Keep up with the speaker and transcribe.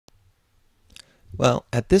Well,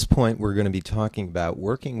 at this point, we're going to be talking about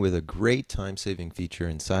working with a great time-saving feature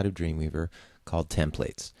inside of Dreamweaver called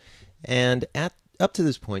templates. And up to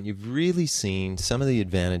this point, you've really seen some of the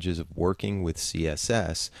advantages of working with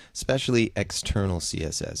CSS, especially external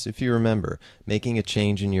CSS. If you remember, making a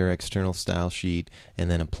change in your external style sheet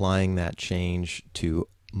and then applying that change to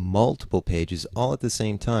multiple pages all at the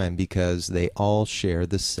same time because they all share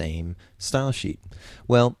the same style sheet.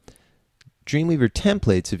 Well, Dreamweaver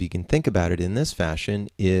templates, if you can think about it in this fashion,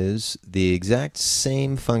 is the exact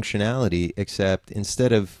same functionality, except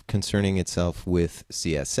instead of concerning itself with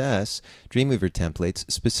CSS, Dreamweaver templates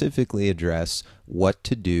specifically address what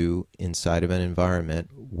to do inside of an environment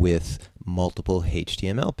with multiple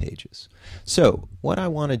HTML pages. So what I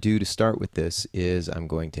want to do to start with this is I'm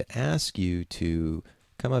going to ask you to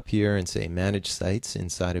come up here and say Manage Sites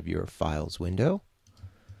inside of your Files window.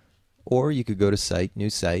 Or you could go to Site, New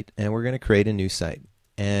Site, and we're going to create a new site.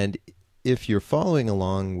 And if you're following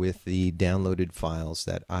along with the downloaded files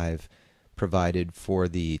that I've provided for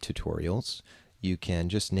the tutorials, you can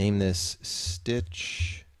just name this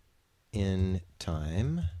Stitch in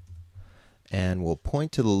Time, and we'll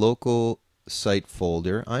point to the local site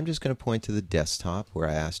folder. I'm just going to point to the desktop where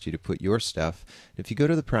I asked you to put your stuff. If you go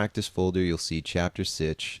to the practice folder, you'll see chapter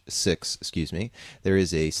 6, there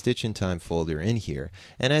is a Stitch in Time folder in here,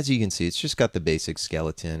 and as you can see, it's just got the basic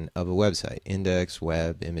skeleton of a website: index,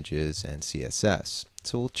 web, images, and CSS.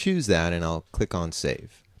 So we'll choose that and I'll click on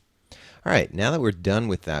Save. Alright, now that we're done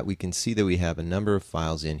with that, we can see that we have a number of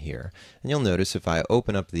files in here, and you'll notice if I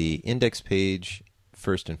open up the index page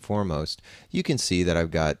first and foremost, you can see that I've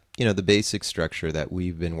got, the basic structure that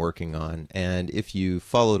we've been working on. And if you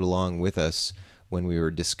followed along with us when we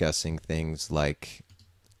were discussing things like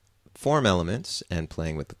form elements and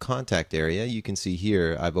playing with the contact area, you can see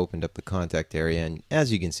here I've opened up the contact area, and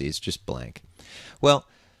as you can see, it's just blank. Well,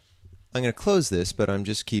 I'm going to close this, but I'm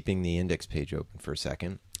just keeping the index page open for a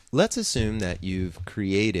second. Let's assume that you've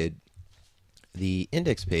created the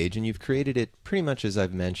index page, and you've created it pretty much as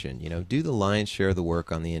I've mentioned. Do the lion's share of the work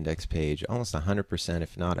on the index page. Almost 100%,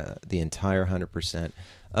 if not the entire 100%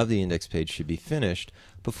 of the index page should be finished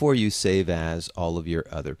before you save as all of your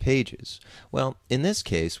other pages. Well, in this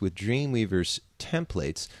case, with Dreamweaver's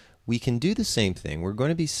templates, we can do the same thing. We're going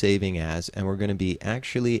to be saving as, and we're going to be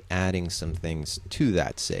actually adding some things to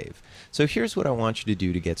that save. So here's what I want you to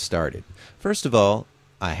do to get started. First of all,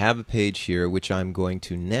 I have a page here which I'm going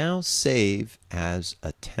to now save as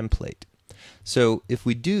a template. So if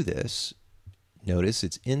we do this, notice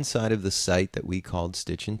it's inside of the site that we called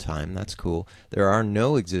Stitch in Time. That's cool. There are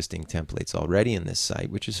no existing templates already in this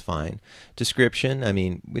site, which is fine. Description, I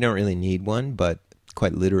mean, we don't really need one, but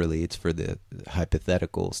quite literally it's for the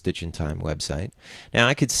hypothetical Stitch in Time website. Now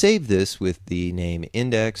I could save this with the name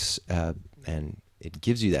index, and it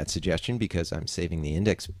gives you that suggestion because I'm saving the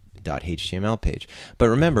index.html page. But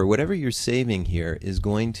remember, whatever you're saving here is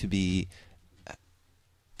going to be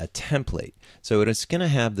a template. So it's going to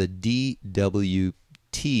have the DWT,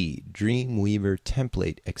 Dreamweaver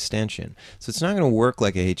Template extension. So it's not going to work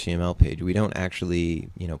like a HTML page. We don't actually,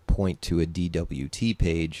 point to a DWT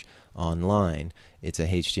page online. It's a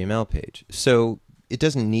HTML page. So it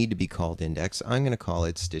doesn't need to be called index. I'm going to call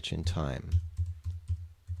it Stitch in Time.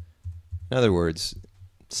 In other words,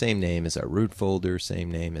 same name as our root folder, same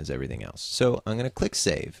name as everything else. So I'm going to click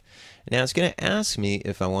Save. Now it's going to ask me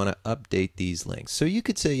if I want to update these links. So you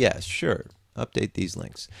could say yes, sure, update these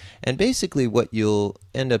links. And basically what you'll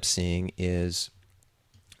end up seeing is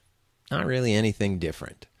not really anything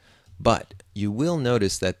different. But you will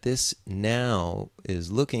notice that this now is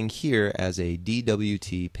looking here as a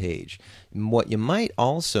DWT page. And what you might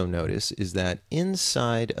also notice is that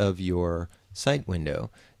inside of your site window,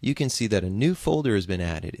 you can see that a new folder has been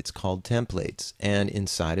added. It's called Templates, and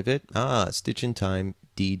inside of it, Stitch in Time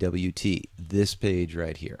DWT, this page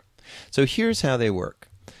right here. So here's how they work.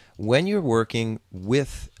 When you're working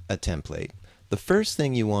with a template, the first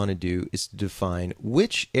thing you want to do is to define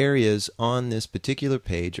which areas on this particular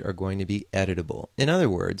page are going to be editable. In other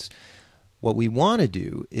words, what we want to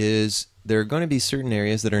do is there are going to be certain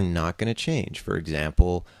areas that are not going to change. For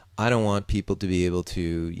example, I don't want people to be able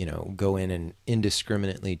to, go in and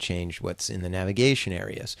indiscriminately change what's in the navigation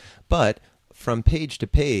areas. But from page to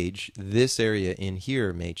page, this area in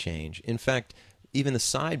here may change. In fact, even the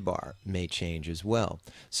sidebar may change as well.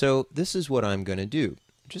 So this is what I'm going to do.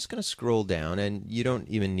 I'm just going to scroll down, and you don't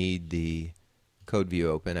even need the code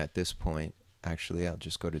view open at this point. Actually, I'll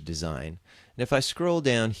just go to Design. And if I scroll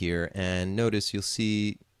down here and notice, you'll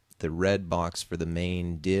see the red box for the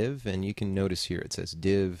main div, and you can notice here it says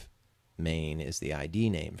div main is the ID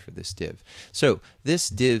name for this div. So this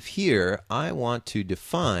div here, I want to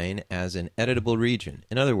define as an editable region.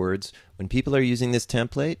 In other words, when people are using this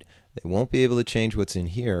template, they won't be able to change what's in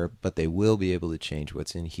here, but they will be able to change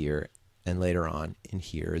what's in here and later on in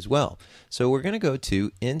here as well. So we're going to go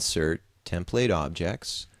to Insert Template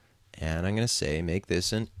Objects, and I'm going to say make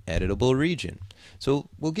this an editable region. So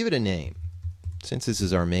we'll give it a name. Since this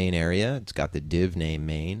is our main area, it's got the div name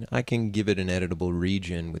main, I can give it an editable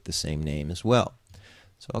region with the same name as well.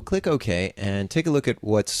 So I'll click OK and take a look at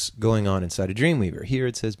what's going on inside of Dreamweaver. Here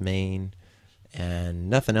it says main and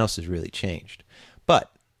nothing else has really changed.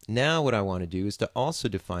 But now what I want to do is to also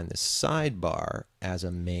define the sidebar as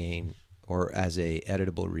a main or as a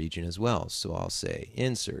editable region as well. So I'll say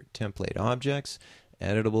Insert Template Objects,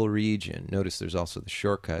 Editable Region. Notice there's also the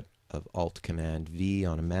shortcut of Alt-Command-V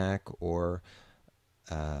on a Mac or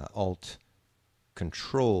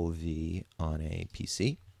Alt-Control-V on a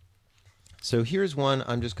PC. So here's one,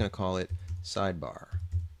 I'm just going to call it Sidebar.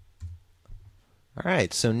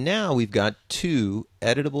 Alright, so now we've got two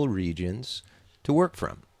editable regions to work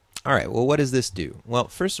from. Alright, well what does this do? Well,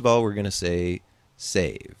 first of all we're going to say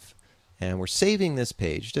save. And we're saving this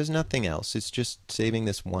page, does nothing else, it's just saving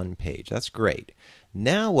this one page. That's great.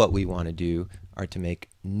 Now what we want to do are to make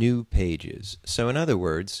new pages. So in other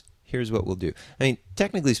words, here's what we'll do. I mean,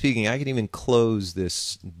 technically speaking, I could even close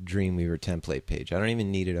this Dreamweaver template page. I don't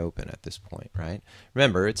even need it open at this point, right?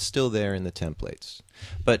 Remember, it's still there in the templates.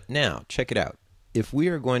 But now, check it out. If we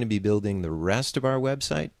are going to be building the rest of our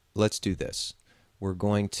website, let's do this. We're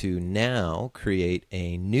going to now create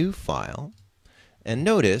a new file. And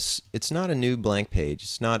notice, it's not a new blank page.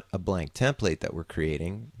 It's not a blank template that we're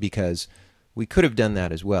creating because we could have done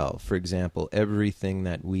that as well. For example, everything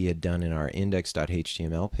that we had done in our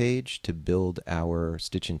index.html page to build our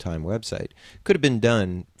Stitch in Time website could have been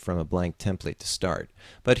done from a blank template to start.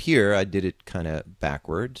 But here I did it kind of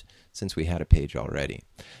backward since we had a page already.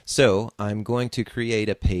 So I'm going to create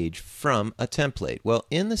a page from a template. Well,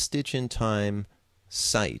 in the Stitch in Time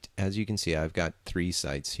site, as you can see, I've got 3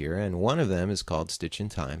 sites here, and one of them is called Stitch in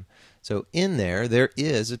Time. So in there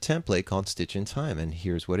is a template called Stitch in Time, and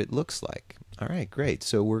here's what it looks like. All right, great.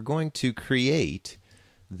 So we're going to create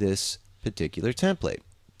this particular template.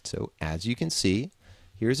 So as you can see,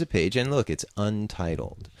 here's a page, and look, it's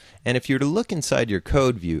untitled. And if you're to look inside your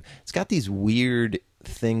code view, it's got these weird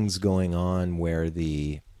things going on where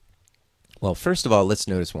well, first of all, let's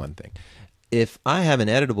notice one thing. If I have an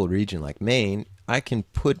editable region like main, I can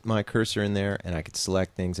put my cursor in there and I can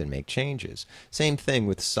select things and make changes. Same thing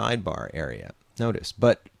with sidebar area. Notice,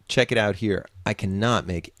 but check it out here. I cannot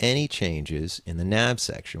make any changes in the nav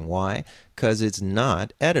section. Why? Because it's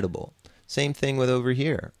not editable. Same thing with over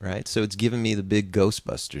here, right? So it's giving me the big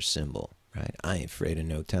Ghostbusters symbol, right? I ain't afraid of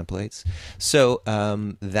no templates. So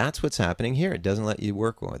that's what's happening here. It doesn't let you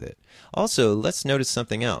work with it. Also, let's notice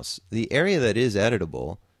something else. The area that is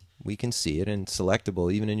editable, we can see it and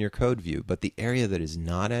selectable even in your code view, but the area that is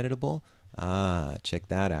not editable, check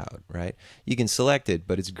that out, right? You can select it,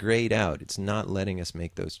 but it's grayed out. It's not letting us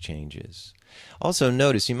make those changes. Also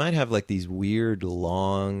notice you might have like these weird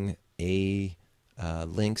long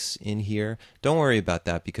links in here. Don't worry about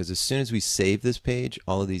that because as soon as we save this page,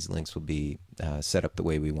 all of these links will be set up the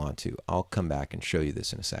way we want to. I'll come back and show you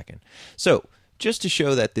this in a second. So just to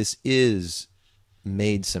show that this is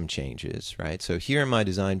made some changes, right? So here in my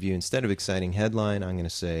design view, instead of exciting headline, I'm going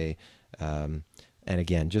to say, and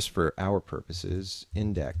again, just for our purposes,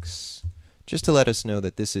 index, just to let us know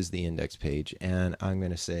that this is the index page, and I'm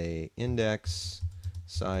going to say index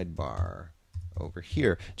sidebar over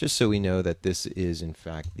here, just so we know that this is in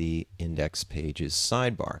fact the index page's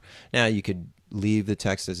sidebar. Now you could leave the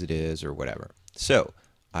text as it is or whatever. So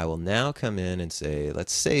I will now come in and say,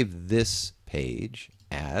 let's save this page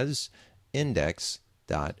as index.html.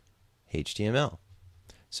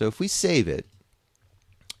 So if we save it,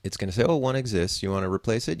 it's going to say, oh, one exists. You want to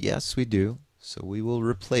replace it? Yes, we do. So we will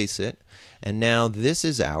replace it. And now this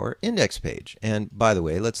is our index page. And by the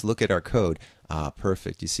way, let's look at our code.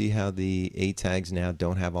 Perfect. You see how the A tags now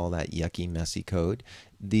don't have all that yucky, messy code?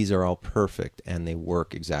 These are all perfect and they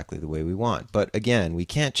work exactly the way we want. But again, we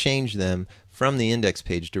can't change them from the index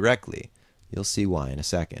page directly. You'll see why in a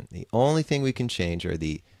second. The only thing we can change are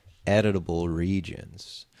the editable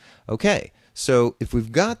regions. Okay, so if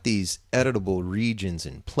we've got these editable regions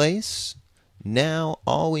in place, now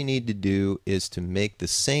all we need to do is to make the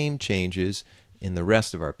same changes in the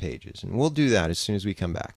rest of our pages. And we'll do that as soon as we come back.